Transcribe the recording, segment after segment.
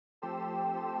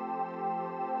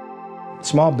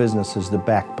Small business is the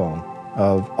backbone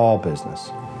of all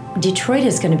business. Detroit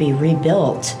is going to be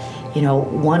rebuilt,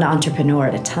 one entrepreneur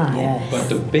at a time. Yes. But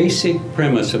the basic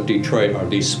premise of Detroit are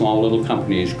these small little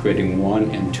companies creating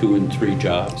 1 and 2 and 3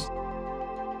 jobs.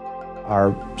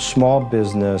 Our small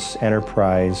business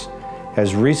enterprise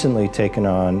has recently taken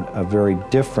on a very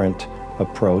different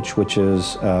approach, which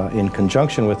is, in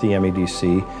conjunction with the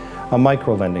MEDC, a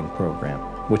microlending program,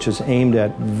 which is aimed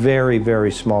at very,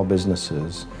 very small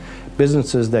businesses,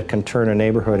 businesses that can turn a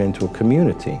neighborhood into a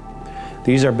community.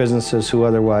 These are businesses who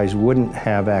otherwise wouldn't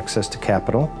have access to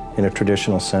capital in a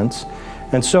traditional sense.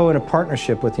 And so in a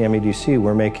partnership with the MEDC,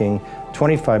 we're making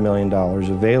 $25 million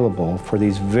available for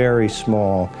these very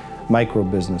small micro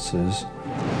businesses.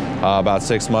 About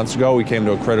 6 months ago, we came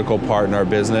to a critical part in our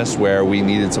business where we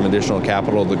needed some additional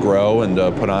capital to grow and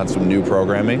put on some new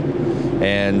programming,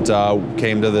 and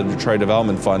came to the Detroit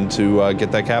Development Fund to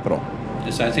get that capital.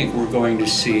 Is I think we're going to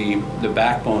see the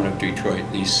backbone of Detroit,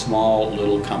 these small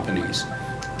little companies,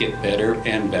 get better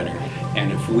and better.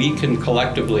 And if we can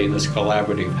collectively, in this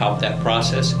collaborative, help that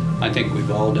process, I think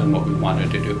we've all done what we wanted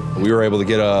to do. We were able to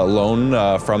get a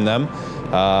loan from them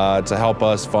to help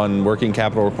us fund working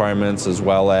capital requirements as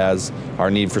well as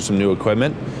our need for some new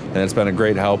equipment. And it's been a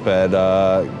great help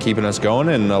at keeping us going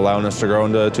and allowing us to grow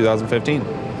into 2015.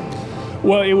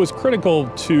 Well, it was critical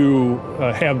to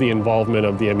have the involvement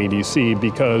of the MEDC,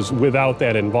 because without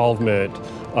that involvement,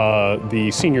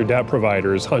 the senior debt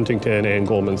providers, Huntington and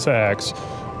Goldman Sachs,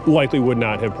 likely would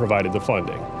not have provided the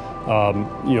funding.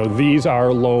 These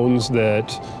are loans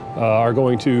that are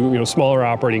going to smaller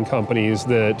operating companies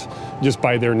that, just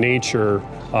by their nature,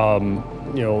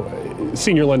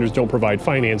 senior lenders don't provide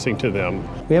financing to them.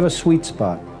 We have a sweet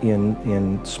spot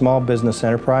in small business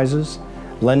enterprises,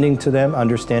 lending to them,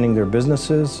 understanding their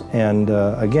businesses, and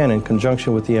again, in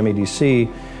conjunction with the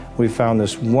MEDC, we found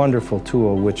this wonderful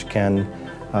tool which can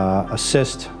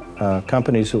assist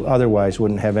companies who otherwise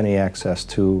wouldn't have any access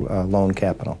to loan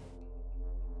capital.